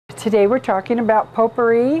Today we're talking about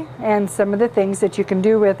potpourri and some of the things that you can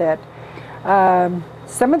do with it.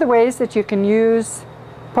 Some of the ways that you can use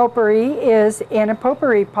potpourri is in a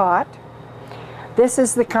potpourri pot. This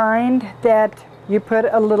is the kind that you put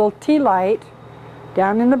a little tea light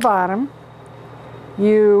down in the bottom.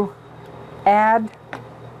 You add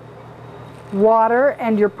water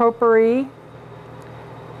and your potpourri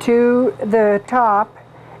to the top,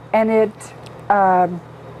 and it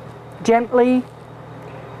gently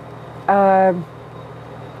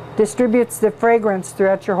distributes the fragrance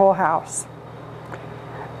throughout your whole house.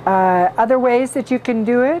 Other ways that you can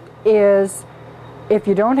do it is, if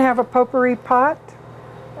you don't have a potpourri pot,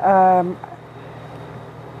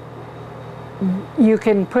 you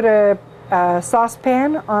can put a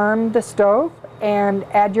saucepan on the stove and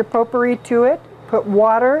add your potpourri to it. Put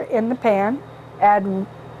water in the pan, add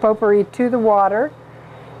potpourri to the water,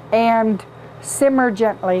 and simmer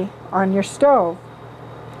gently on your stove.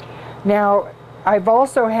 Now, I've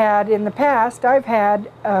also had, in the past, I've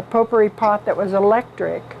had a potpourri pot that was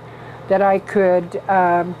electric that I could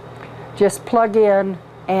just plug in,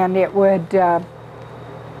 and it would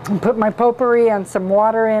put my potpourri and some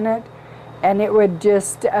water in it, and it would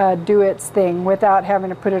just do its thing without having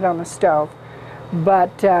to put it on the stove.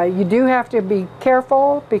 But you do have to be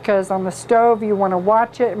careful, because on the stove you want to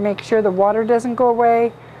watch it and make sure the water doesn't go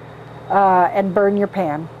away and burn your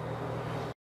pan.